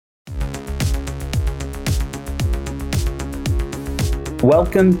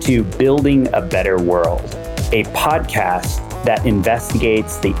Welcome to Building a Better World, a podcast that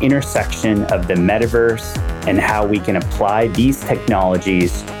investigates the intersection of the metaverse and how we can apply these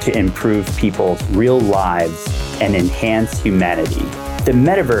technologies to improve people's real lives and enhance humanity. The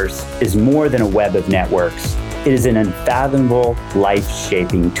metaverse is more than a web of networks. It is an unfathomable,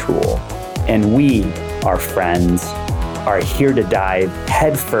 life-shaping tool. And we, our friends, are here to dive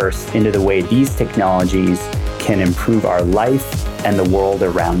headfirst into the way these technologies can improve our life and the world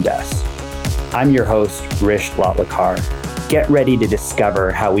around us. I'm your host, Hrish. Get ready to discover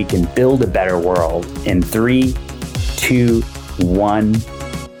how we can build a better world in 3, 2, 1.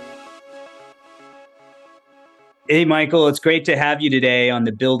 Hey, Michael, it's great to have you today on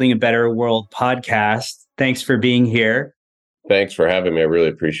the Building a Better World podcast. Thanks for being here. Thanks for having me. I really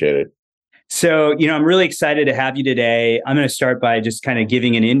appreciate it. So, I'm really excited to have you today. I'm going to start by just kind of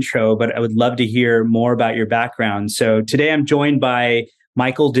giving an intro, but I would love to hear more about your background. So today I'm joined by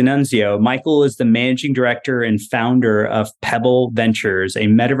Michael DeNunzio. Michael is the managing director and founder of Pebble Ventures, a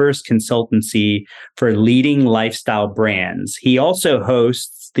metaverse consultancy for leading lifestyle brands. He also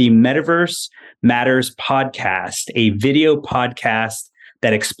hosts the Metaverse Matters Podcast, a video podcast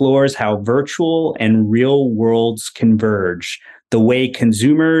that explores how virtual and real worlds converge, the way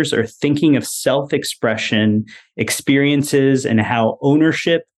consumers are thinking of self-expression, experiences, and how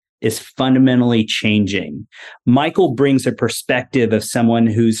ownership is fundamentally changing. Michael brings a perspective of someone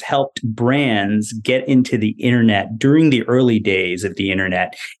who's helped brands get into the internet during the early days of the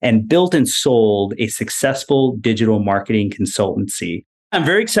internet and built and sold a successful digital marketing consultancy. I'm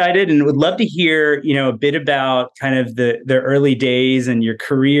very excited and would love to hear, a bit about kind of the early days and your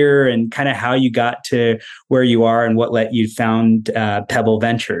career and kind of how you got to where you are and what let you found Pebble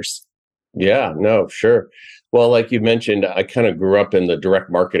Ventures. Yeah, no, sure. Well, like you mentioned, I kind of grew up in the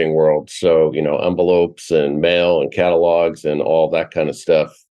direct marketing world. So, envelopes and mail and catalogs and all that kind of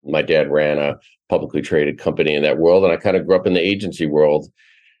stuff. My dad ran a publicly traded company in that world, and I kind of grew up in the agency world.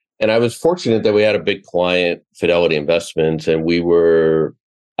 And I was fortunate that we had a big client, Fidelity Investments, and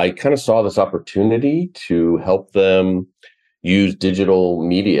I kind of saw this opportunity to help them use digital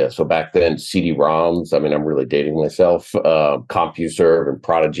media. So back then, CD-ROMs, I'm really dating myself, CompuServe and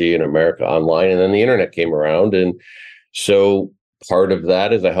Prodigy and America Online, and then the internet came around. And so part of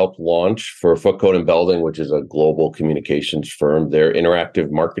that is I helped launch for Footcode and Belding, which is a global communications firm, their interactive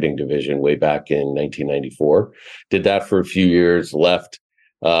marketing division way back in 1994. Did that for a few years, left.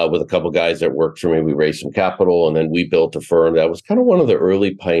 With a couple of guys that worked for me. We raised some capital, and then we built a firm that was kind of one of the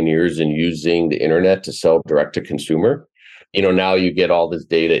early pioneers in using the internet to sell direct to consumer. Now you get all this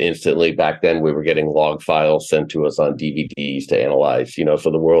data instantly. Back then, we were getting log files sent to us on DVDs to analyze, so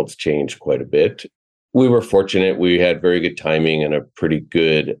the world's changed quite a bit. We were fortunate. We had very good timing and a pretty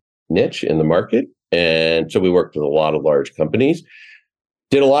good niche in the market. And so we worked with a lot of large companies.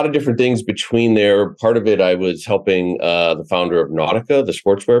 Did a lot of different things between there. Part of it, I was helping the founder of Nautica, the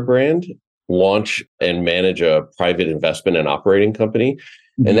sportswear brand, launch and manage a private investment and operating company.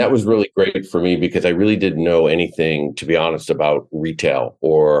 Mm-hmm. And that was really great for me because I really didn't know anything, to be honest, about retail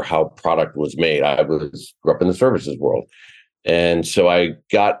or how product was made. I grew up in the services world. And so I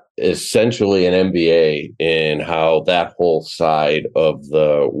got essentially an MBA in how that whole side of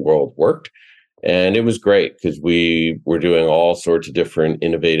the world worked. And it was great because we were doing all sorts of different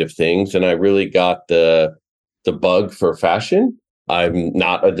innovative things. And I really got the bug for fashion. I'm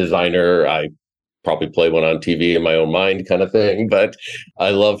not a designer. I probably play one on TV in my own mind kind of thing. But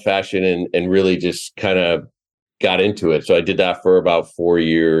I love fashion and really just kind of got into it. So I did that for about 4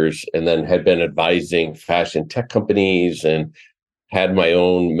 years and then had been advising fashion tech companies and had my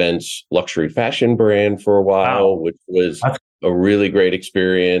own men's luxury fashion brand for a while, which was a really great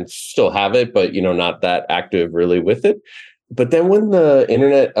experience. Still have it, but not that active really with it. But then when the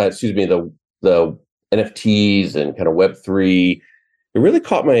internet, the NFTs and kind of Web3, it really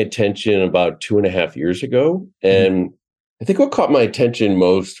caught my attention about 2.5 years ago. And I think what caught my attention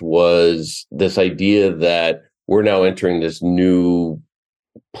most was this idea that we're now entering this new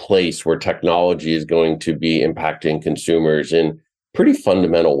place where technology is going to be impacting consumers in pretty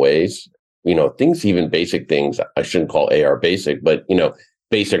fundamental ways. Things, even basic things, I shouldn't call AR basic, but,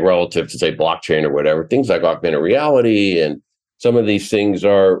 basic relative to say blockchain or whatever, things like augmented reality. And some of these things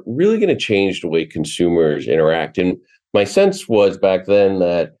are really going to change the way consumers interact. And my sense was back then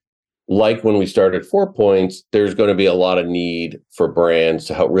that, like when we started 4 Points, there's going to be a lot of need for brands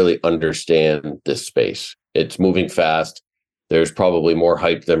to help really understand this space. It's moving fast. There's probably more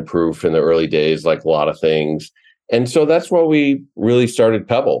hype than proof in the early days, like a lot of things. And so that's why we really started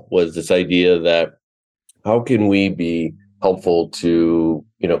Pebble, was this idea that how can we be helpful to,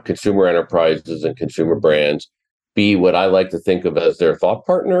 consumer enterprises and consumer brands be what I like to think of as their thought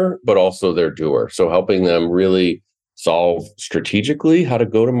partner, but also their doer. So helping them really solve strategically how to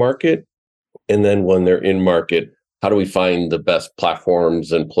go to market. And then when they're in market, how do we find the best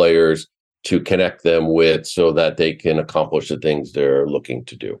platforms and players to connect them with so that they can accomplish the things they're looking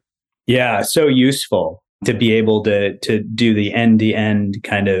to do? Yeah, so useful to be able to do the end-to-end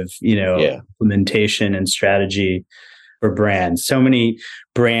kind of, implementation and strategy for brands. So many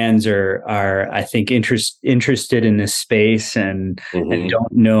brands are I think interested in this space and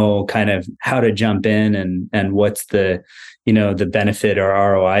don't know kind of how to jump in and what's the the benefit or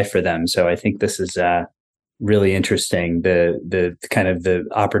ROI for them. So I think this is really interesting, the kind of the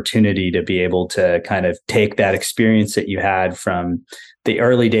opportunity to be able to kind of take that experience that you had from the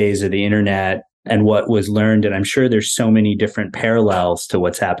early days of the internet and what was learned. And I'm sure there's so many different parallels to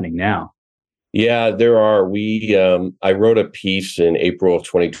what's happening now. Yeah, there are. I wrote a piece in April of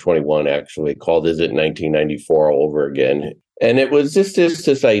 2021, actually, called "Is It 1994 All Over Again?" And it was just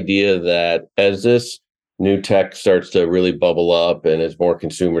this idea that as this new tech starts to really bubble up and as more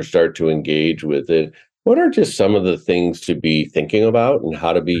consumers start to engage with it, what are just some of the things to be thinking about and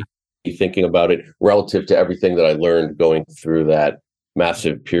how to be thinking about it relative to everything that I learned going through that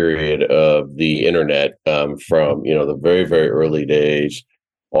massive period of the internet, from the very, very early days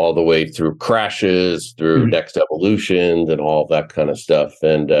all the way through crashes, through next evolutions and all that kind of stuff.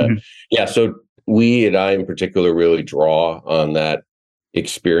 And so we and I in particular really draw on that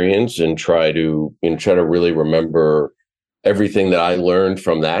experience and try to really remember everything that I learned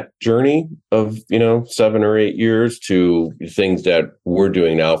from that journey of 7 or 8 years to things that we're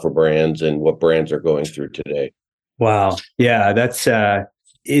doing now for brands and what brands are going through today. Wow. Yeah, that's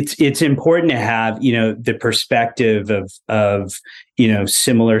it's important to have, the perspective of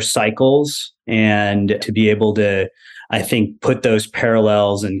similar cycles and to be able to, I think, put those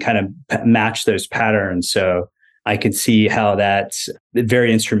parallels and kind of match those patterns. So I could see how that's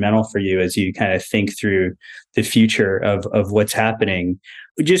very instrumental for you as you kind of think through the future of what's happening.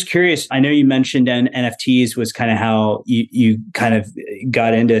 Just curious, I know you mentioned NFTs was kind of how you kind of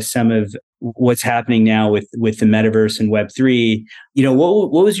got into some of what's happening now with the metaverse and Web3.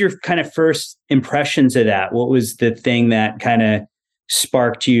 What was your kind of first impressions of that? What was the thing that kind of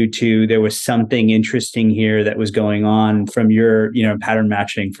sparked you to, there was something interesting here that was going on from your, pattern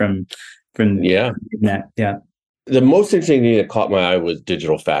matching from that? Yeah. The most interesting thing that caught my eye was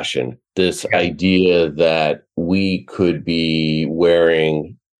digital fashion. This idea that we could be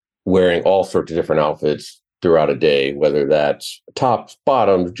wearing all sorts of different outfits throughout a day, whether that's tops,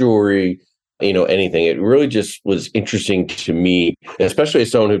 bottoms, jewelry, anything. It really just was interesting to me, especially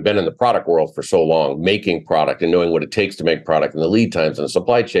as someone who'd been in the product world for so long, making product and knowing what it takes to make product and the lead times and the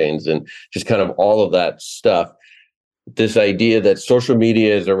supply chains and just kind of all of that stuff. This idea that social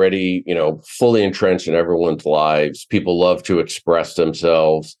media is already, fully entrenched in everyone's lives. People love to express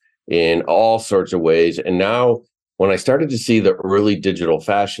themselves in all sorts of ways. And now when I started to see the early digital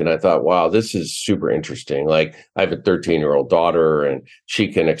fashion, I thought, wow, this is super interesting. Like, I have a 13-year-old daughter and she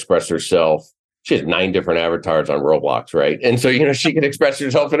can express herself. She has 9 different avatars on Roblox, right? And so, she can express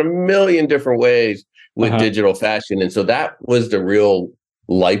herself in a million different ways with digital fashion. And so that was the real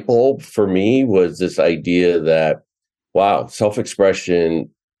light bulb for me, was this idea that, wow, self-expression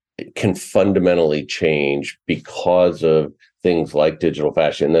can fundamentally change because of things like digital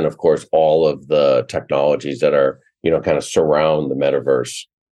fashion. And then, of course, all of the technologies that are, kind of surround the metaverse.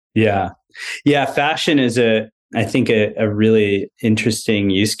 Yeah. Yeah. Fashion is I think a really interesting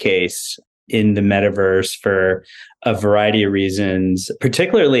use case in the metaverse for a variety of reasons,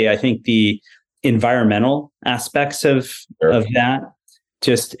 particularly, I think, the environmental aspects of that,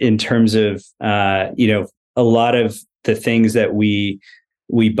 just in terms of, a lot of the things that we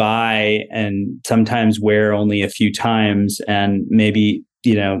buy and sometimes wear only a few times, and maybe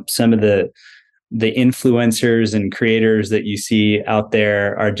some of the influencers and creators that you see out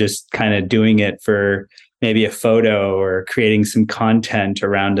there are just kind of doing it for maybe a photo or creating some content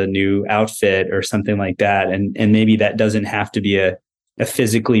around a new outfit or something like that, and maybe that doesn't have to be a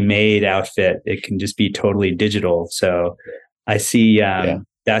physically made outfit. It can just be totally digital. So I see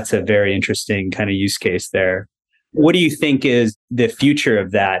that's a very interesting kind of use case there. What do you think is the future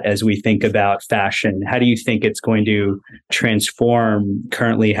of that as we think about fashion? How do you think it's going to transform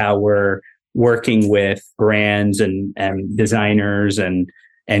currently how we're working with brands and designers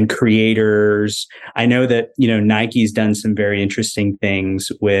and creators? I know that, Nike's done some very interesting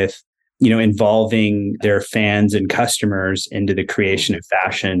things with, involving their fans and customers into the creation of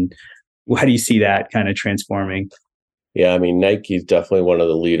fashion. How do you see that kind of transforming? Yeah, I mean, Nike's definitely one of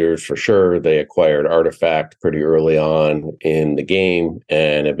the leaders for sure. They acquired Artifact pretty early on in the game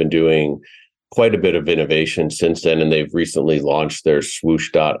and have been doing quite a bit of innovation since then, and they've recently launched their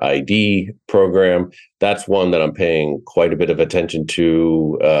swoosh.id program. That's one that I'm paying quite a bit of attention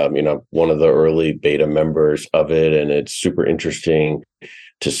to. One of the early beta members of it, and it's super interesting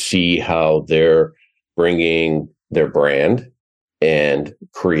to see how they're bringing their brand and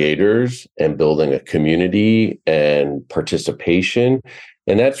creators and building a community and participation.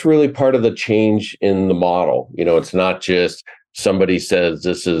 And that's really part of the change in the model. It's not just somebody says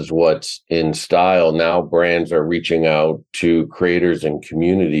this is what's in style. Now brands are reaching out to creators and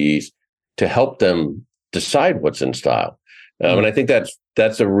communities to help them decide what's in style. And I think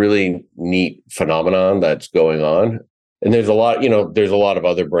that's a really neat phenomenon that's going on. And there's a lot of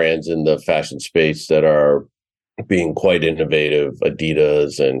other brands in the fashion space that are being quite innovative,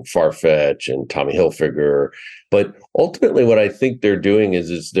 Adidas and Farfetch and Tommy Hilfiger. But ultimately, what I think they're doing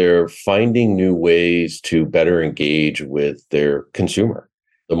is they're finding new ways to better engage with their consumer.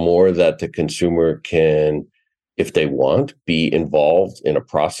 The more that the consumer can, if they want, be involved in a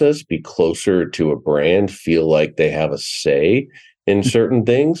process, be closer to a brand, feel like they have a say in certain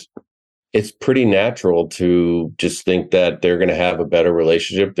things, it's pretty natural to just think that they're going to have a better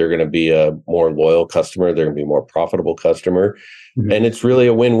relationship. They're going to be a more loyal customer. They're going to be a more profitable customer. Mm-hmm. And it's really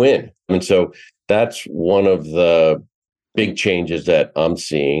a win-win. And so that's one of the big changes that I'm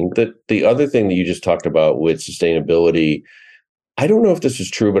seeing. The other thing that you just talked about with sustainability, I don't know if this is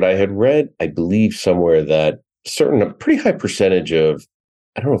true, but I had read, I believe somewhere that a pretty high percentage of,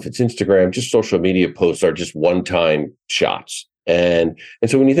 I don't know if it's Instagram, just social media posts are just one-time shots. And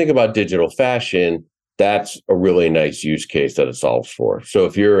so when you think about digital fashion, that's a really nice use case that it solves for. So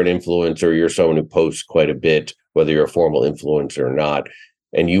if you're an influencer, you're someone who posts quite a bit, whether you're a formal influencer or not,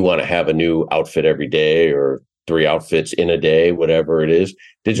 and you want to have a new outfit every day or 3 outfits in a day, whatever it is,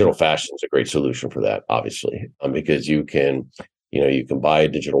 digital fashion is a great solution for that, obviously, because you can buy a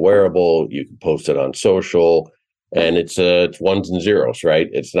digital wearable, you can post it on social. And it's ones and zeros, right?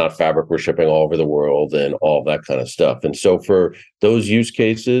 It's not fabric we're shipping all over the world and all that kind of stuff. And so for those use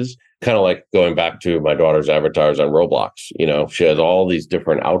cases, kind of like going back to my daughter's avatars on Roblox, she has all these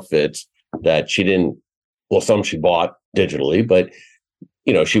different outfits that some she bought digitally, but,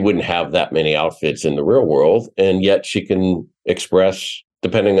 she wouldn't have that many outfits in the real world. And yet she can express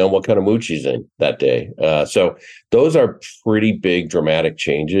depending on what kind of mood she's in that day. So those are pretty big, dramatic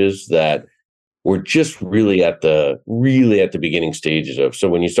changes that we're just really at the beginning stages of. So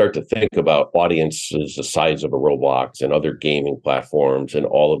when you start to think about audiences the size of a Roblox and other gaming platforms and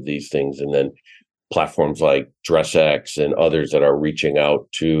all of these things, and then platforms like DressX and others that are reaching out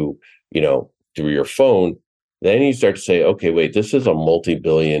to, through your phone, then you start to say, okay, wait, this is a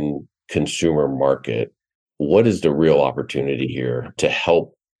multi-billion consumer market. What is the real opportunity here to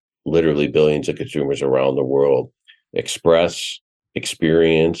help literally billions of consumers around the world express,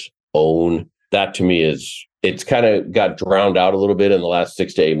 experience, own? That to me it's kind of got drowned out a little bit in the last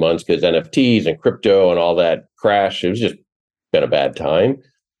 6 to 8 months because NFTs and crypto and all that crashed. It was just been a bad time.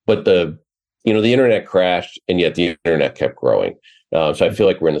 But the internet crashed and yet the internet kept growing. So I feel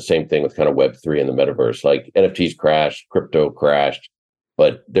like we're in the same thing with kind of Web3 and the metaverse. Like NFTs crashed, crypto crashed,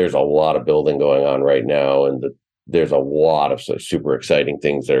 but there's a lot of building going on right now. And there's a lot of super exciting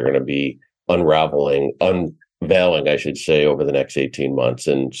things that are going to be unveiling, I should say, over the next 18 months.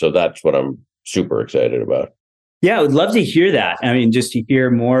 And so that's what I'm super excited about. Yeah, I would love to hear that. I mean, just to hear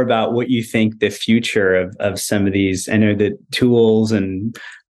more about what you think the future of some of these, I know the tools and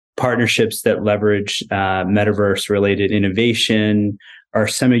partnerships that leverage metaverse related innovation are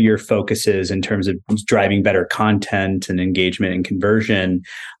some of your focuses in terms of driving better content and engagement and conversion.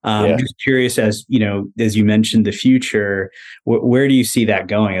 Just curious, as you mentioned, the future, where do you see that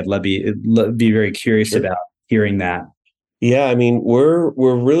going? I'd be very curious about hearing that. Yeah, I mean, we're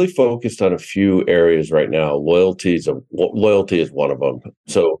really focused on a few areas right now. Loyalty is one of them.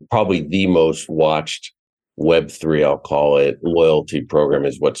 So probably the most watched Web3, I'll call it, loyalty program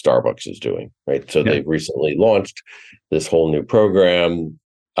is what Starbucks is doing, right? So they've recently launched this whole new program.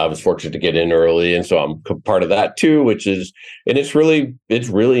 I was fortunate to get in early, and so I'm part of that too, it's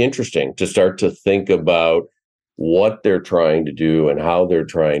really interesting to start to think about what they're trying to do and how they're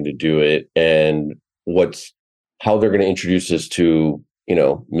trying to do it, and how they're going to introduce this to,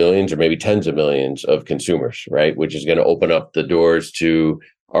 millions or maybe tens of millions of consumers, right? Which is going to open up the doors to,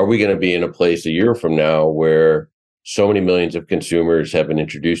 are we going to be in a place a year from now where so many millions of consumers have been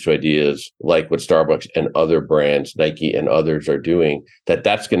introduced to ideas like what Starbucks and other brands, Nike and others are doing,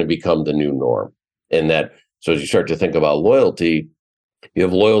 that's going to become the new norm? And so as you start to think about loyalty, you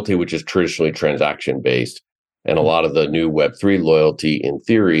have loyalty, which is traditionally transaction-based. And a lot of the new Web3 loyalty, in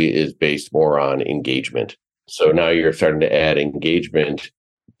theory, is based more on engagement. So now you're starting to add engagement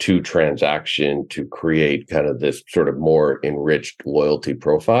to transaction to create kind of this sort of more enriched loyalty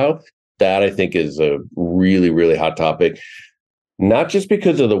profile. That I think is a really, really hot topic, not just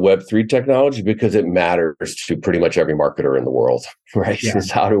because of the Web3 technology, because it matters to pretty much every marketer in the world, right? Yeah.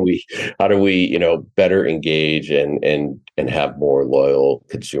 Is how do we, better engage and have more loyal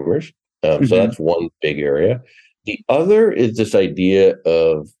consumers? So that's one big area. The other is this idea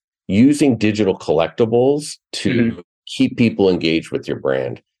of using digital collectibles to keep people engaged with your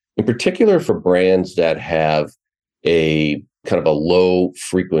brand, in particular for brands that have a kind of a low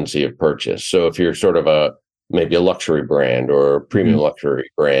frequency of purchase. So if you're sort of maybe a luxury brand or a premium luxury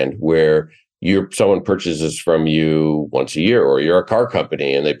brand where someone purchases from you once a year, or you're a car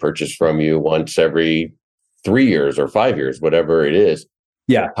company and they purchase from you once every 3 years or 5 years, whatever it is.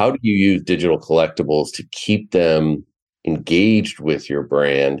 Yeah. How do you use digital collectibles to keep them engaged with your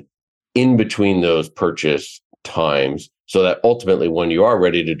brand in between those purchase times, so that ultimately when you are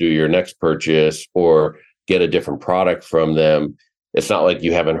ready to do your next purchase or get a different product from them, it's not like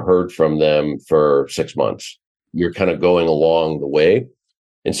you haven't heard from them for 6 months. You're kind of going along the way.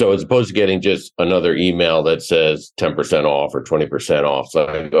 And so as opposed to getting just another email that says 10% off or 20% off, it's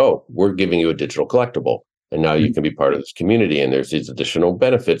like, oh, we're giving you a digital collectible. And now you can be part of this community. And there's these additional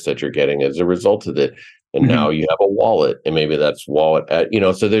benefits that you're getting as a result of it. And now you have a wallet, and maybe that's wallet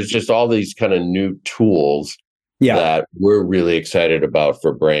so there's just all these kind of new tools that we're really excited about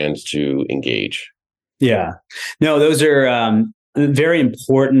for brands to engage. Yeah. No, those are very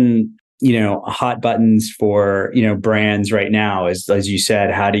important, hot buttons for, brands right now. As you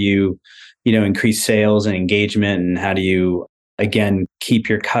said, how do you, increase sales and engagement, and how do you, again, keep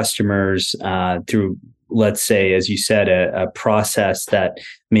your customers through, let's say, as you said, a process that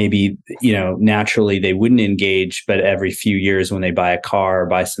maybe, naturally they wouldn't engage, but every few years when they buy a car or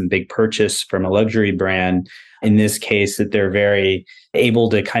buy some big purchase from a luxury brand, in this case, that they're very able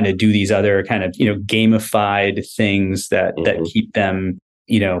to kind of do these other kind of, gamified things that keep them,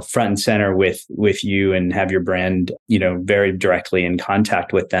 front and center with you, and have your brand, very directly in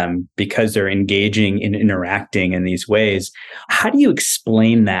contact with them because they're engaging and interacting in these ways. How do you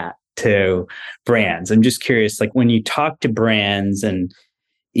explain that to brands? I'm just curious, like when you talk to brands and,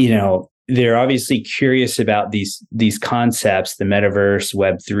 they're obviously curious about these concepts, the metaverse,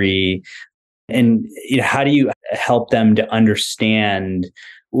 Web3, and how do you help them to understand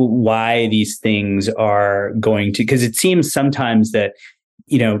why these things are going to, because it seems sometimes that,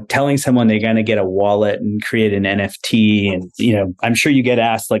 telling someone they're going to get a wallet and create an NFT, and, I'm sure you get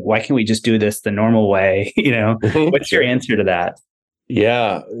asked, like, why can't we just do this the normal way? What's your answer to that?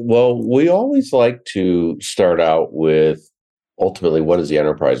 Yeah, well, we always like to start out with ultimately, what is the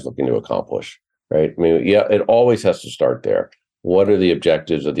enterprise looking to accomplish, right? I mean, yeah, it always has to start there. What are the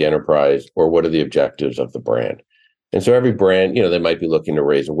objectives of the enterprise, or what are the objectives of the brand? And so every brand, they might be looking to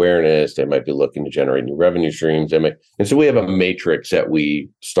raise awareness. They might be looking to generate new revenue streams. And so we have a matrix that we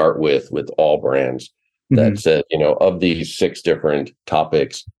start with all brands that says, of these 6 different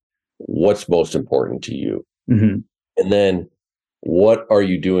topics, what's most important to you? And then what are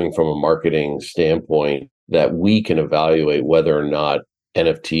you doing from a marketing standpoint that we can evaluate whether or not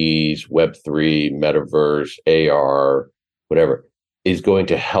NFTs, Web3, Metaverse, AR, whatever, is going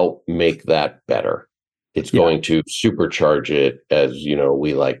to help make that better. It's going to supercharge it, as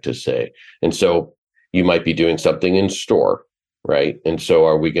we like to say. And so you might be doing something in store, right? And so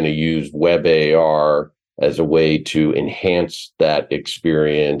are we going to use web AR as a way to enhance that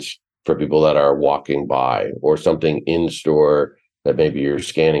experience for people that are walking by, or something in store that maybe you're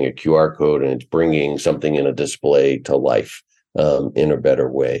scanning a QR code and it's bringing something in a display to life in a better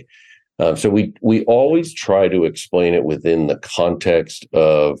way. So we always try to explain it within the context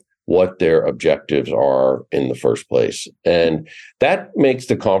of what their objectives are in the first place. And that makes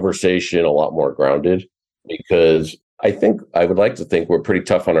the conversation a lot more grounded, because I would like to think we're pretty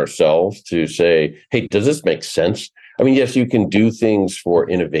tough on ourselves to say, hey, does this make sense? I mean, yes, you can do things for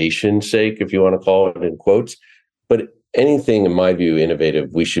innovation's sake, if you want to call it in quotes, but anything, in my view, innovative,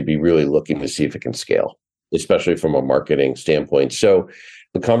 we should be really looking to see if it can scale, especially from a marketing standpoint. So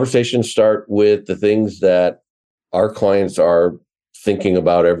the conversations start with the things that our clients are thinking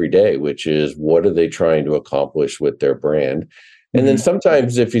about every day, which is, what are they trying to accomplish with their brand? And then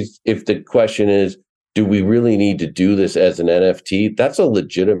sometimes if the question is, do we really need to do this as an NFT? That's a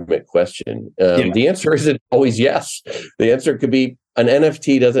legitimate question. The answer isn't always yes. The answer could be, an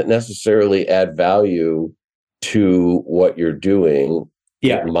NFT doesn't necessarily add value to what you're doing.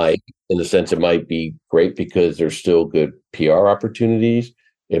 It might, in the sense, it might be great because there's still good PR opportunities.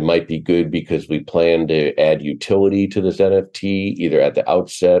 It might be good because we plan to add utility to this NFT, either at the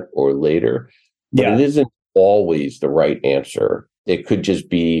outset or later. But it isn't always the right answer It could just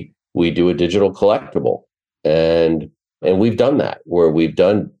be we do a digital collectible. And we've done that, where we've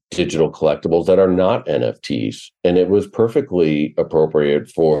done digital collectibles that are not NFTs. And it was perfectly appropriate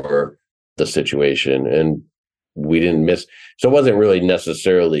for the situation. And we didn't miss. So it wasn't really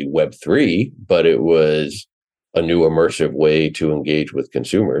necessarily Web3, but it was a new immersive way to engage with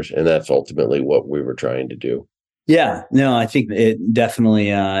consumers. And that's ultimately what we were trying to do. Yeah, no, I think it definitely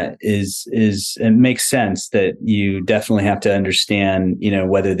is. It makes sense that you definitely have to understand,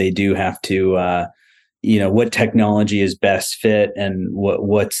 whether they do have to, what technology is best fit and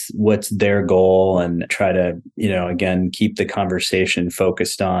what's their goal, and try to, again, keep the conversation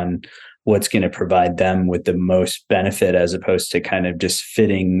focused on what's going to provide them with the most benefit, as opposed to kind of just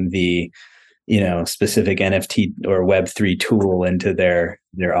fitting the, specific NFT or Web3 tool into their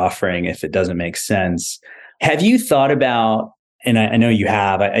offering if it doesn't make sense. Have you thought about, and I know you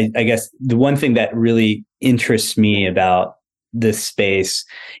have, I guess the one thing that really interests me about this space,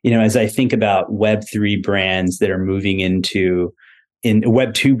 as I think about Web3 brands that are moving in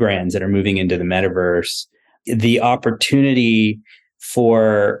Web2 brands that are moving into the metaverse, the opportunity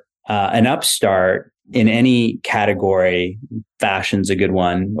for an upstart in any category, fashion's a good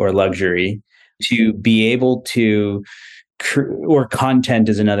one, or luxury, to be able to or content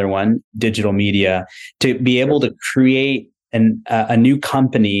is another one, digital media, to be able to create a new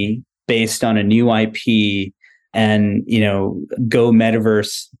company based on a new IP and, go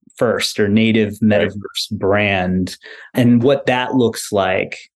metaverse first or native metaverse brand, and what that looks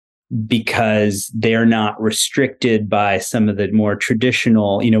like, because they're not restricted by some of the more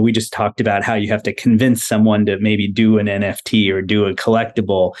traditional, we just talked about how you have to convince someone to maybe do an NFT or do a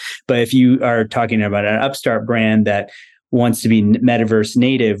collectible. But if you are talking about an upstart brand that wants to be metaverse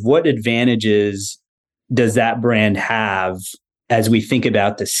native, what advantages does that brand have as we think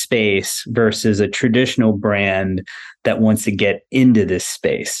about the space versus a traditional brand that wants to get into this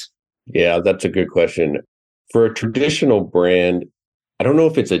space? Yeah, that's a good question. For a traditional brand, I don't know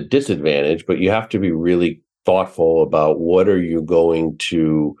if it's a disadvantage, but you have to be really thoughtful about what are you going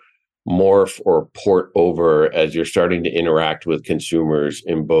to morph or port over as you're starting to interact with consumers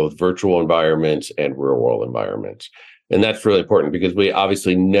in both virtual environments and real world environments. And that's really important, because we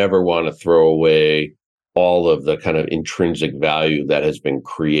obviously never want to throw away all of the kind of intrinsic value that has been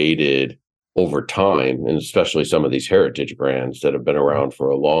created over time, and especially some of these heritage brands that have been around for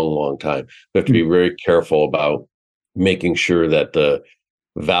a long, long time. We have to be very careful about making sure that the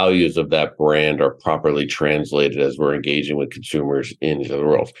values of that brand are properly translated as we're engaging with consumers in these other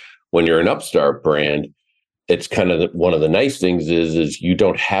worlds. When you're an upstart brand, it's kind of one of the nice things is you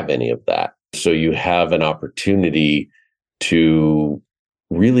don't have any of that. So you have an opportunity to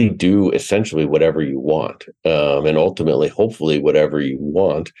really do essentially whatever you want. And ultimately, hopefully, whatever you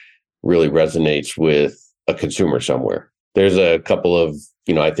want really resonates with a consumer somewhere. There's a couple of,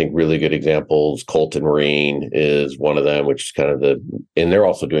 I think really good examples. Colton Rain is one of them, which is kind of and they're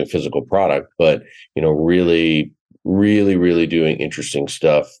also doing physical product, but, really, really, really doing interesting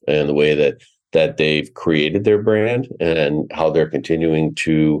stuff, and the way that they've created their brand and how they're continuing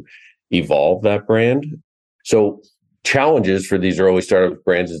to evolve that brand. So challenges for these early startup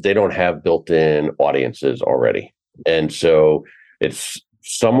brands is they don't have built-in audiences already. And so it's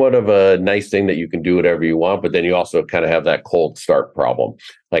somewhat of a nice thing that you can do whatever you want, but then you also kind of have that cold start problem.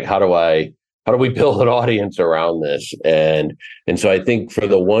 Like, how do we build an audience around this? And so I think for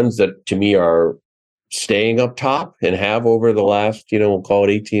the ones that to me are staying up top and have over the last, we'll call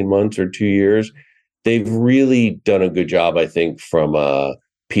it 18 months or 2 years, they've really done a good job, I think, from a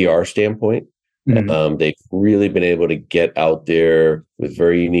PR standpoint. Mm-hmm. They've really been able to get out there with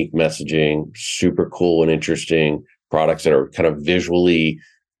very unique messaging, super cool and interesting products that are kind of visually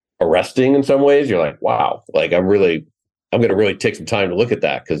arresting in some ways. You're like, wow, like I'm going to really take some time to look at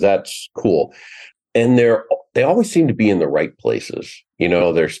that, because that's cool. And they always seem to be in the right places.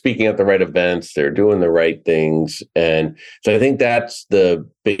 They're speaking at the right events, they're doing the right things. And so I think that's the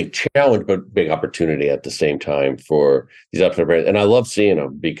big challenge, but big opportunity at the same time for these upstart brands. And I love seeing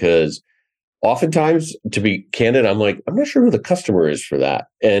them, because oftentimes, to be candid, I'm like, I'm not sure who the customer is for that.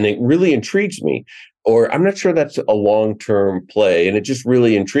 And it really intrigues me. Or I'm not sure that's a long-term play. And it just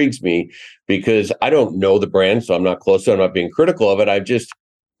really intrigues me, because I don't know the brand, so I'm not close to it. I'm not being critical of it. I just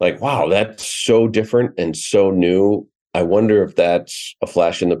like, wow, that's so different and so new. I wonder if that's a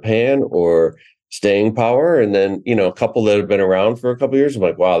flash in the pan or staying power. And then, a couple that have been around for a couple of years, I'm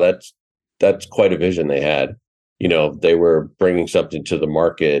like, wow, that's quite a vision they had. They were bringing something to the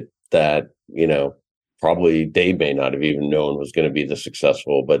market that, probably they may not have even known was going to be this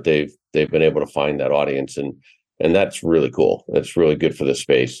successful, but they've been able to find that audience. And that's really cool. That's really good for the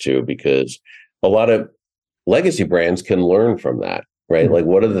space too, because a lot of legacy brands can learn from that, right? Mm-hmm. Like,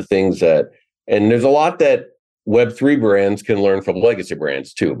 what are the things that, and there's a lot that Web3 brands can learn from legacy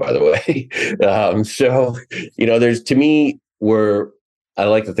brands too, by the way. So, there's, to me, where I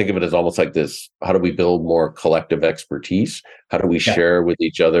like to think of it as almost like this: how do we build more collective expertise? How do we share with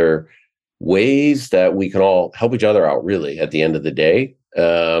each other ways that we can all help each other out, really, at the end of the day?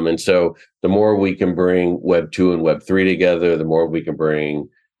 And so the more we can bring Web 2 and Web 3 together, the more we can bring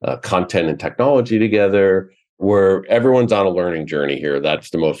content and technology together, where everyone's on a learning journey here.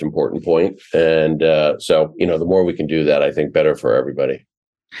 That's the most important point. And so, the more we can do that, I think better for everybody.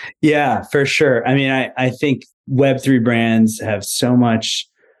 Yeah, for sure. I mean, I think Web3 brands have so much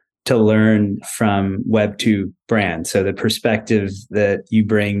to learn from Web2 brands. So the perspective that you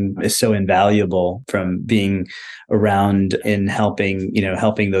bring is so invaluable from being around in helping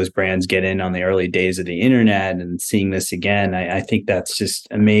those brands get in on the early days of the internet and seeing this again. I think that's just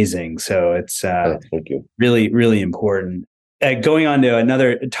amazing. So it's Thank you. really, really important. Going on to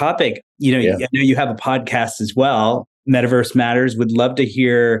another topic, I know you have a podcast as well, Metaverse Matters. Would love to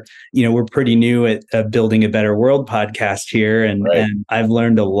hear, we're pretty new at Building a Better World podcast here. And I've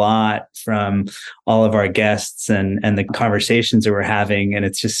learned a lot from all of our guests and the conversations that we're having. And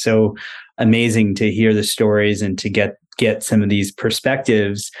it's just so amazing to hear the stories and to get some of these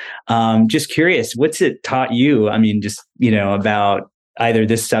perspectives. Just curious, what's it taught you? I mean, just, about either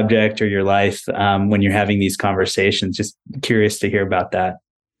this subject or your life when you're having these conversations. Just curious to hear about that.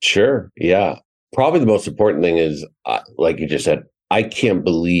 Sure. Yeah. Probably the most important thing is, like you just said, I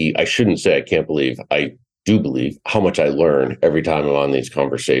shouldn't say I can't believe, I do believe how much I learn every time I'm on these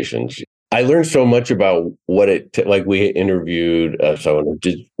conversations. I learned so much about what like we interviewed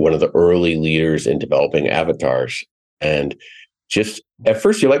one of the early leaders in developing avatars. And just at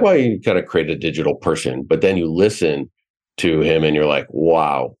first you're like, well, you kind of create a digital person, but then you listen to him and you're like,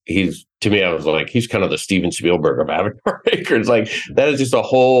 wow, to me, I was like, he's kind of the Steven Spielberg of avatar makers. Like, that is just a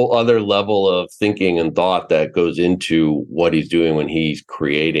whole other level of thinking and thought that goes into what he's doing when he's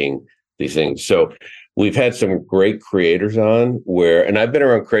creating these things. So we've had some great creators on and I've been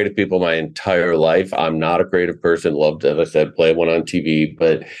around creative people my entire life. I'm not a creative person, loved, as I said, play one on TV,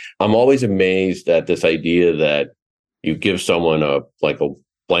 but I'm always amazed at this idea that you give someone a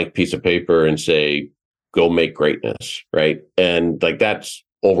blank piece of paper and say, go make greatness, right? And like, that's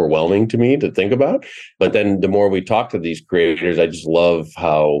overwhelming to me to think about. But then the more we talk to these creators, I just love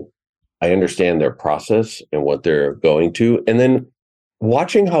how I understand their process and what they're going to. And then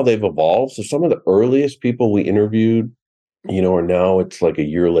watching how they've evolved. So some of the earliest people we interviewed, are now it's like a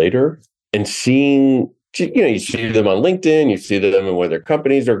year later, and seeing, you see them on LinkedIn, you see them and where their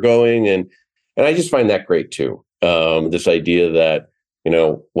companies are going. And I just find that great too. This idea that,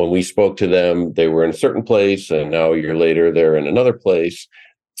 when we spoke to them, they were in a certain place, and now a year later, they're in another place.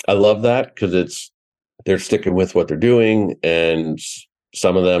 I love that because they're sticking with what they're doing, and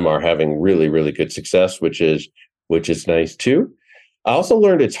some of them are having really, really good success, which is nice too. I also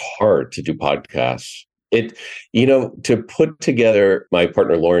learned it's hard to do podcasts. To put together, my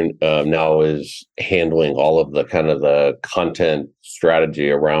partner Lauren now is handling all of the kind of the content strategy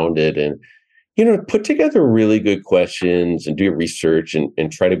around it, and put together really good questions and do your research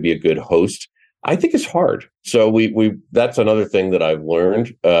and try to be a good host, I think is hard. So we that's another thing that I've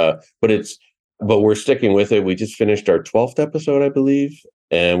learned. But we're sticking with it. We just finished our 12th episode, I believe,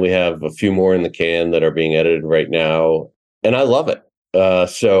 and we have a few more in the can that are being edited right now. And I love it.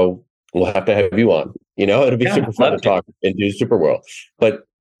 So we'll have to have you on. It'll be super fun to talk and do super well. But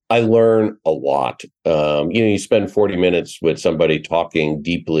I learn a lot. You spend 40 minutes with somebody talking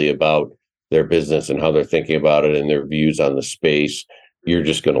deeply about their business and how they're thinking about it and their views on the space. You're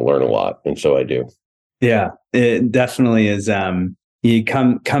just going to learn a lot. And so I do. Yeah, it definitely is. You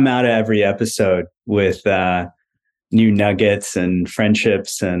come out of every episode with new nuggets and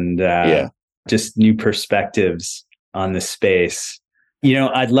friendships and just new perspectives on the space.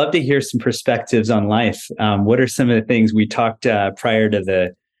 I'd love to hear some perspectives on life. What are some of the things we talked prior to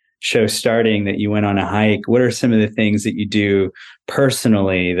the show starting that you went on a hike? What are some of the things that you do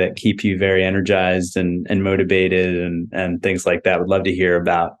personally that keep you very energized and motivated and things like that? Would love to hear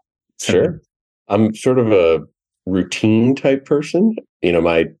about. Sure. I'm sort of a routine type person.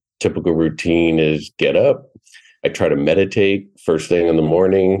 My typical routine is get up. I try to meditate first thing in the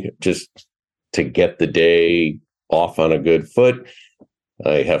morning just to get the day off on a good foot.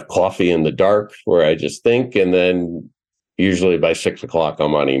 I have coffee in the dark where I just think, and then usually by 6 o'clock,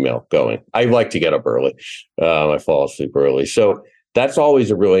 I'm on email going. I like to get up early. I fall asleep early. So that's always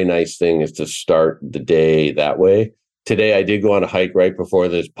a really nice thing, is to start the day that way. Today, I did go on a hike right before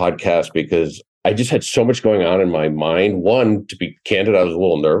this podcast because I just had so much going on in my mind. One, to be candid, I was a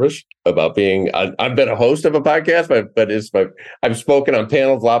little nervous about I've been a host of a podcast, but I've spoken on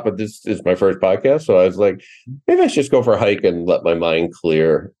panels a lot, but this is my first podcast. So I was like, maybe I should just go for a hike and let my mind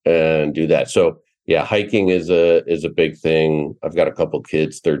clear and do that. So yeah, hiking is a big thing. I've got a couple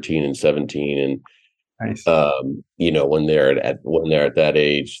kids, 13 and 17. And, Nice. When they're at that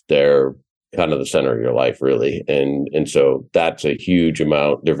age, they're kind of the center of your life, really. And so that's a huge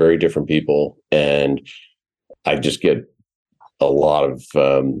amount. They're very different people. And I just get a lot of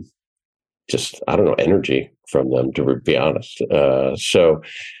energy from them, to be honest. But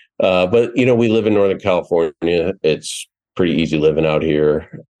we live in Northern California. It's pretty easy living out here.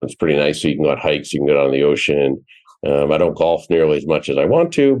 It's pretty nice. So you can go on hikes, you can go down the ocean. I don't golf nearly as much as I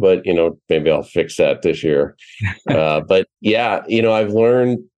want to, but maybe I'll fix that this year. But yeah, I've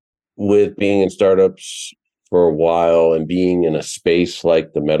learned with being in startups for a while and being in a space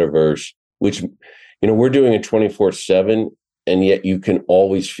like the metaverse, which, we're doing it 24/7, and yet you can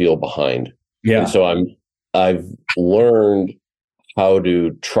always feel behind. Yeah. And so I've learned how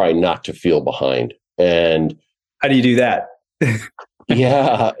to try not to feel behind. And how do you do that?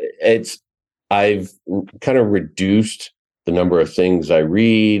 Yeah, I've kind of reduced the number of things I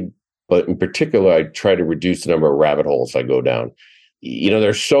read, but in particular, I try to reduce the number of rabbit holes I go down.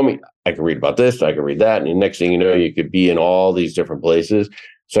 There's so many. I can read about this, I can read that, and the next thing you know, you could be in all these different places.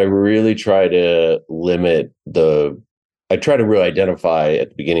 So I really try to I try to really identify at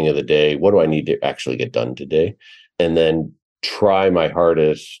the beginning of the day, what do I need to actually get done today? And then try my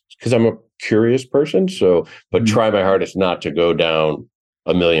hardest, because I'm a curious person. But try my hardest not to go down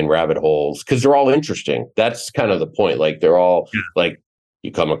a million rabbit holes, because they're all interesting. That's kind of the point. Like they're all like,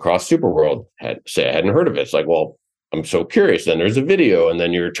 you come across Superworld, say I hadn't heard of it. It's like, well, I'm so curious. Then there's a video, and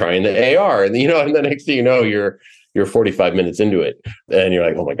then you're trying the AR, and and the next thing you know, you're 45 minutes into it, and you're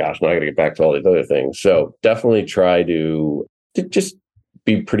like, oh my gosh, now I got to get back to all these other things. So definitely try to just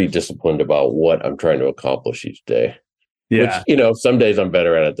be pretty disciplined about what I'm trying to accomplish each day. Yeah. Which, some days I'm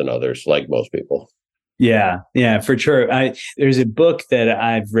better at it than others, like most people. Yeah, for sure. There's a book that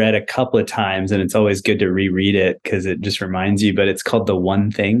I've read a couple of times, and it's always good to reread it because it just reminds you, but it's called The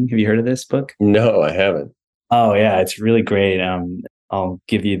One Thing. Have you heard of this book? No, I haven't. Oh yeah, it's really great. I'll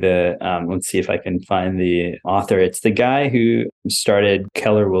give you let's see if I can find the author. It's the guy who started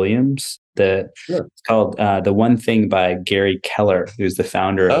Keller Williams. Sure. It's called The One Thing by Gary Keller, who's the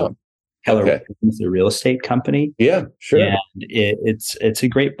founder of Keller Williams, the real estate company. Yeah, sure. And it's a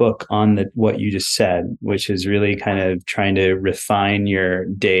great book on what you just said, which is really kind of trying to refine your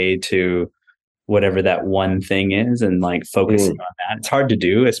day to whatever that one thing is, and like focusing on that. It's hard to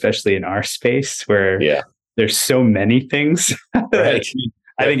do, especially in our space where there's so many things. Right.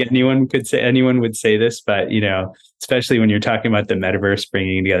 I think anyone would say this, but especially when you're talking about the metaverse,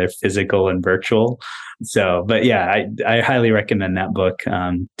 bringing together physical and virtual. So, but yeah, I highly recommend that book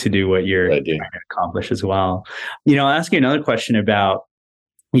to do what you're trying to accomplish as well. I'll ask you another question about.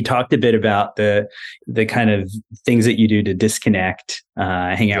 You talked a bit about the kind of things that you do to disconnect,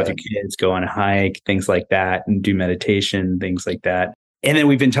 hang out with your kids, go on a hike, things like that, and do meditation, things like that. And then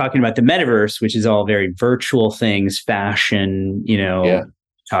we've been talking about the metaverse, which is all very virtual things, fashion,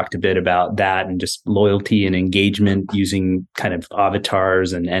 talked a bit about that, and just loyalty and engagement using kind of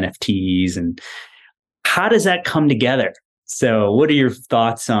avatars and NFTs. And how does that come together? So what are your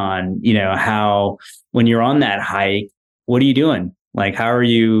thoughts on, how when you're on that hike, what are you doing? Like, how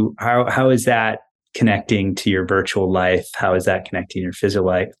is that connecting to your virtual life? How is that connecting to your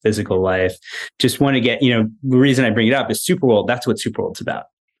physical life? Just want to get, the reason I bring it up is Superworld. That's what Superworld's about.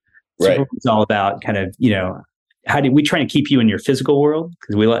 Right. Superworld's all about kind of, how do we try to keep you in your physical world?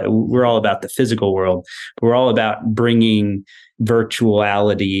 Because we're all about the physical world, but we're all about bringing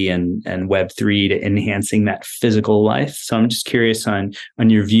virtuality and Web3 to enhancing that physical life. So I'm just curious on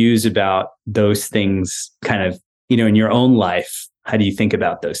your views about those things kind of, in your own life. How do you think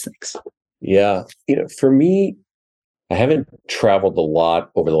about those things? Yeah. For me, I haven't traveled a lot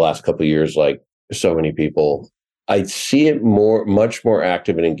over the last couple of years, like so many people. I see it much more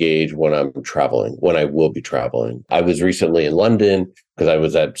active and engaged when I'm traveling, when I will be traveling. I was recently in London because I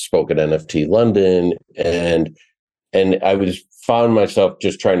was at Spoke at NFT London, and I found myself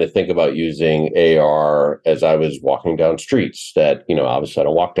just trying to think about using AR as I was walking down streets that, obviously I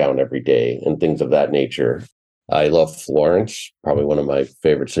don't walk down every day and things of that nature. I love Florence, probably one of my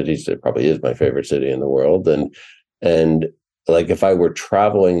favorite cities. It probably is my favorite city in the world. And like if I were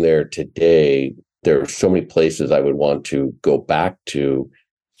traveling there today, there are so many places I would want to go back to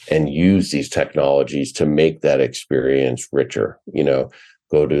and use these technologies to make that experience richer.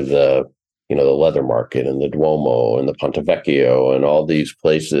 Go to the leather market and the Duomo and the Ponte Vecchio and all these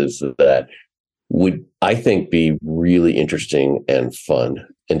places that would, I think, be really interesting and fun.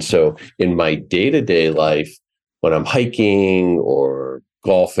 And so in my day-to-day life, when I'm hiking or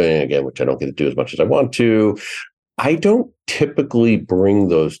golfing, again, which I don't get to do as much as I want to, I don't typically bring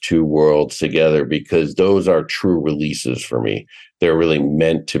those two worlds together because those are true releases for me. They're really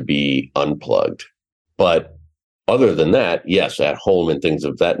meant to be unplugged. But other than that, yes, at home and things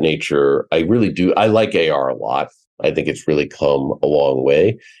of that nature, I really do. I like AR a lot. I think it's really come a long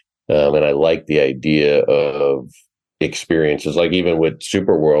way. And I like the idea of experiences. Like even with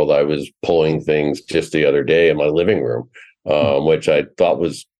Superworld, I was pulling things just the other day in my living room, which I thought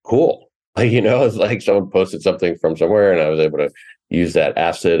was cool. It's like someone posted something from somewhere and I was able to use that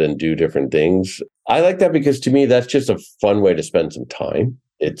asset and do different things. I like that because to me, that's just a fun way to spend some time.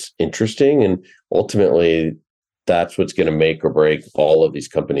 It's interesting. And ultimately, that's what's going to make or break all of these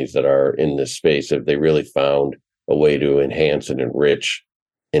companies that are in this space if they really found a way to enhance and enrich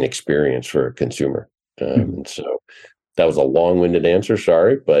an experience for a consumer. And so that was a long-winded answer,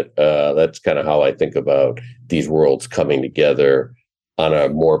 sorry, but that's kind of how I think about these worlds coming together on a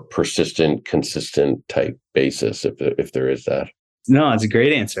more persistent, consistent type basis, if there is that. No, it's a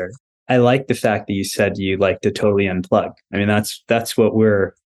great answer. I like the fact that you said you like to totally unplug. I mean, that's what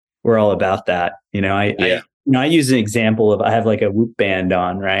we're all about. That I use an example of I have like a Whoop band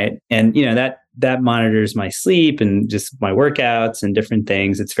on, right, and that monitors my sleep and just my workouts and different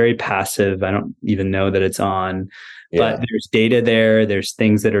things. It's very passive. I don't even know that it's on. But there's data there. There's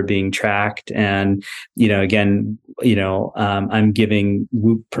things that are being tracked, and I'm giving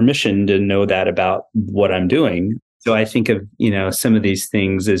Whoop permission to know that about what I'm doing. So I think of some of these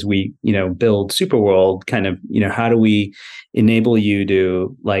things as we build Superworld. Kind of how do we enable you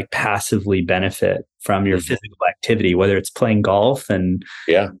to like passively benefit from your physical activity, whether it's playing golf and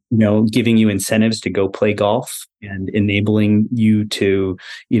giving you incentives to go play golf and enabling you to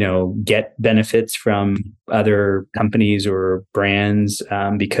get benefits from other companies or brands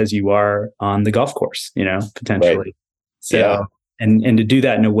because you are on the golf course, potentially. Right. So and to do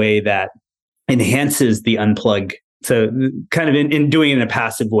that in a way that enhances the unplug. So kind of in doing it in a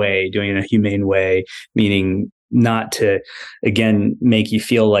passive way, doing it in a humane way, meaning not to, again, make you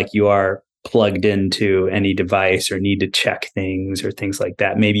feel like you are plugged into any device or need to check things or things like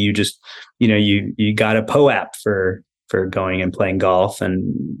that. Maybe you just, you got a POAP for going and playing golf,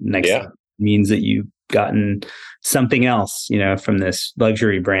 and next thing means that you've gotten something else, from this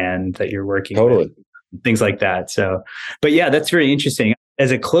luxury brand that you're working with, things like that. So, but yeah, that's very interesting. As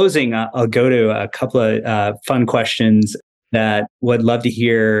a closing, I'll go to a couple of fun questions that would love to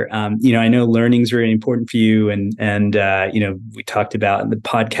hear. I know learning is very important for you, and we talked about the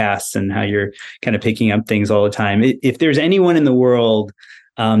podcasts and how you're kind of picking up things all the time. If there's anyone in the world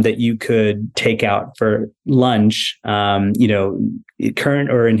that you could take out for lunch, current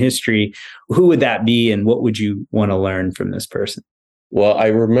or in history, who would that be, and what would you want to learn from this person? Well, I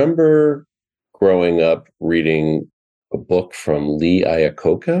remember growing up reading a book from Lee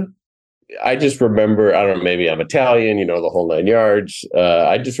Iacocca. I just remember, I don't know, maybe I'm Italian, the whole nine yards.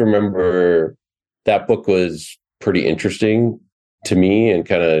 I just remember that book was pretty interesting to me and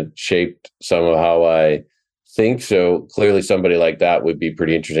kind of shaped some of how I think. So clearly somebody like that would be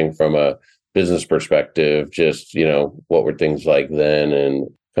pretty interesting from a business perspective, just, what were things like then and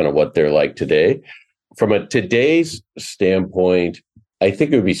kind of what they're like today. From a today's standpoint, I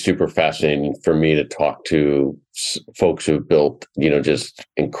think it would be super fascinating for me to talk to folks who've built, just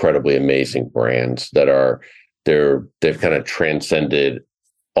incredibly amazing brands that they've kind of transcended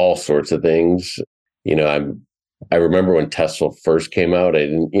all sorts of things. I remember when Tesla first came out, I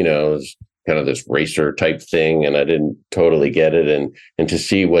didn't, it was kind of this racer type thing, and I didn't totally get it. And to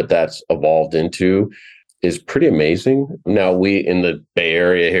see what that's evolved into is pretty amazing. Now we in the Bay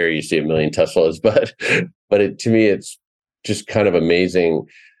Area here, you see a million Teslas, but to me, it's just kind of amazing.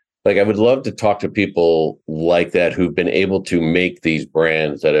 Like I would love to talk to people like that who've been able to make these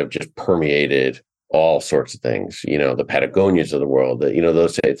brands that have just permeated all sorts of things, the Patagonias of the world,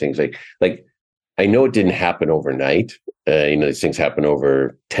 those things like I know it didn't happen overnight. These things happen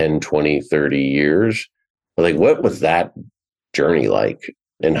over 10, 20, 30 years. But like, what was that journey like?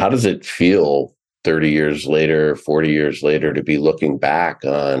 And how does it feel 30 years later, 40 years later to be looking back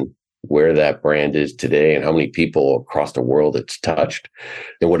on where that brand is today and how many people across the world it's touched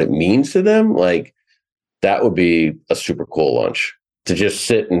and what it means to them? Like that would be a super cool lunch to just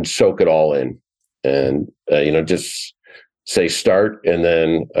sit and soak it all in and, just say start and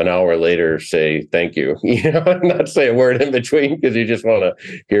then an hour later say thank you, not say a word in between because you just want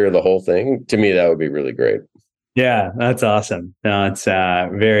to hear the whole thing. To me, that would be really great. Yeah, that's awesome. No, it's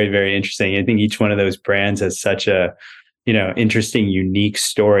very, very interesting. I think each one of those brands has such a interesting, unique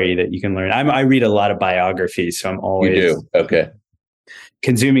story that you can learn. I read a lot of biographies, so I'm always You do? Okay.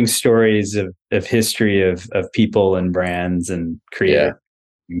 consuming stories of history of people and brands and creators.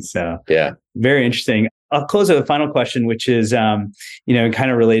 So very interesting. I'll close with a final question, which is, kind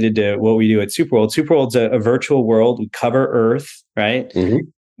of related to what we do at Superworld. Superworld's a virtual world. We cover Earth, right? Mm-hmm.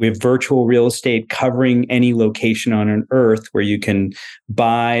 We have virtual real estate covering any location on an Earth where you can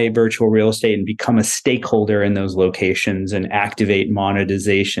buy virtual real estate and become a stakeholder in those locations and activate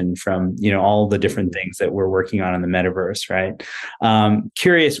monetization from, all the different things that we're working on in the metaverse, right?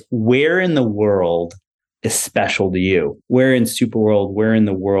 Curious, where in the world is special to you? Where in Superworld, where in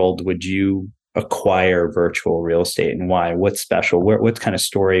the world would you acquire virtual real estate and why? What's special? What kind of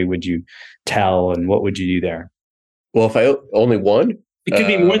story would you tell and what would you do there? Well, if I only one? It could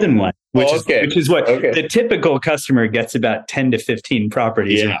be more than one, which is what the typical customer gets, about 10 to 15 Yeah.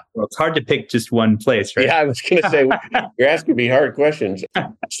 properties. Well, it's hard to pick just one place, right? Yeah, I was going to say, you're asking me hard questions.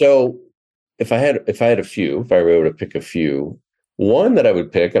 So if I had a few, if I were able to pick a few, one that I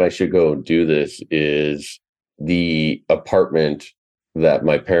would pick, and I should go and do this, is the apartment that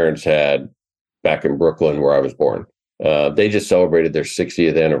my parents had back in Brooklyn where I was born. They just celebrated their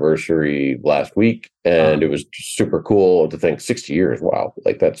 60th anniversary last week, and it was super cool to think 60 years. Wow.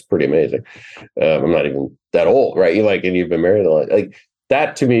 Like, that's pretty amazing. I'm not even that old, right? And you've been married a lot. Like,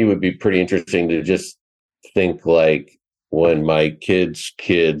 that to me would be pretty interesting to just think, like, when my kids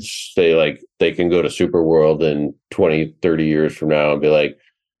say, like, they can go to Superworld in 20, 30 years from now and be like,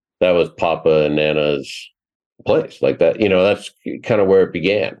 that was Papa and Nana's place. Like that, that's kind of where it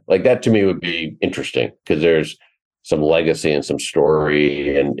began. Like, that to me would be interesting because there's some legacy and some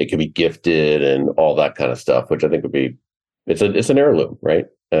story, and it could be gifted and all that kind of stuff, which I think would be, it's an heirloom, right?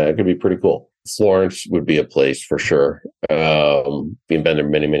 It could be pretty cool. Florence would be a place for sure. Been there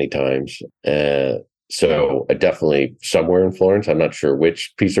many, many times. So definitely somewhere in Florence. I'm not sure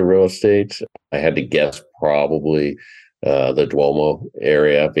which piece of real estate. I had to guess probably the Duomo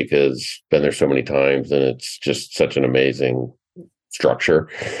area because been there so many times and it's just such an amazing structure.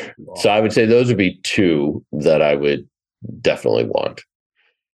 So I would say those would be two that I would definitely want.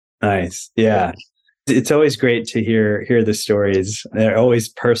 Nice. Yeah. It's always great to hear the stories. They're always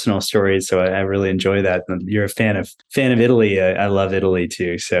personal stories. So I really enjoy that. You're a fan of Italy. I love Italy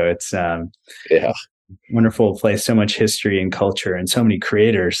too. So it's wonderful place. So much history and culture and so many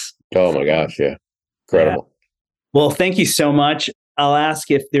creators. Oh my gosh. Yeah. Incredible. Yeah. Well, thank you so much. I'll ask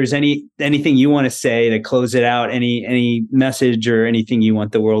if there's anything you want to say to close it out, any message or anything you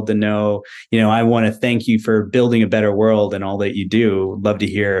want the world to know. I want to thank you for building a better world and all that you do. Love to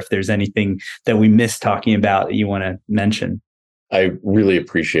hear if there's anything that we missed talking about that you want to mention. I really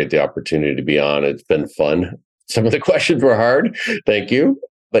appreciate the opportunity to be on. It's been fun. Some of the questions were hard. Thank you.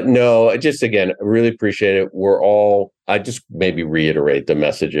 But no, I really appreciate it. I just maybe reiterate the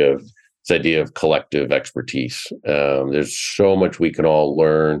message of this idea of collective expertise. There's so much we can all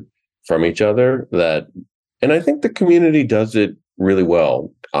learn from each other and I think the community does it really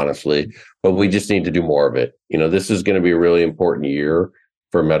well, honestly, but we just need to do more of it. This is going to be a really important year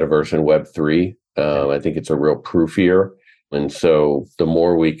for Metaverse and Web3. I think it's a real proof year. And so the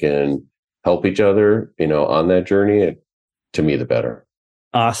more we can help each other, on that journey, to me, the better.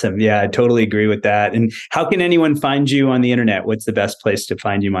 Awesome. Yeah, I totally agree with that. And how can anyone find you on the internet? What's the best place to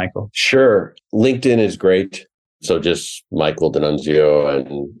find you, Michael? Sure. LinkedIn is great. So just Michael DeNunzio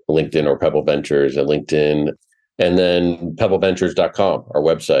and LinkedIn, or Pebble Ventures and LinkedIn, and then pebbleventures.com, our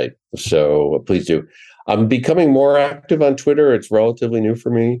website. So please do. I'm becoming more active on Twitter. It's relatively new for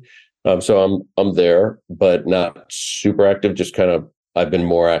me. So I'm there, but not super active, just kind of I've been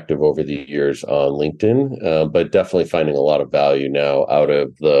more active over the years on LinkedIn, but definitely finding a lot of value now out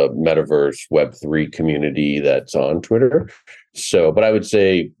of the Metaverse Web3 community that's on Twitter. So, but I would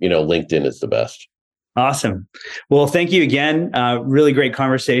say, LinkedIn is the best. Awesome. Well, thank you again. Really great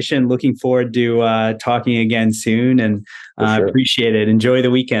conversation. Looking forward to talking again soon, and appreciate it. Enjoy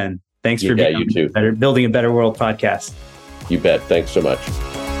the weekend. Thanks for being on Building a Better World podcast. You bet. Thanks so much.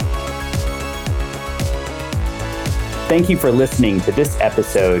 Thank you for listening to this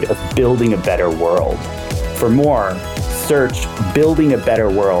episode of Building a Better World. For more, search Building a Better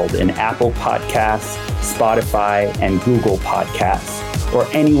World in Apple Podcasts, Spotify, and Google Podcasts, or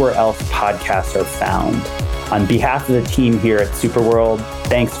anywhere else podcasts are found. On behalf of the team here at Superworld,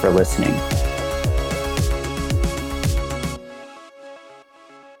 thanks for listening.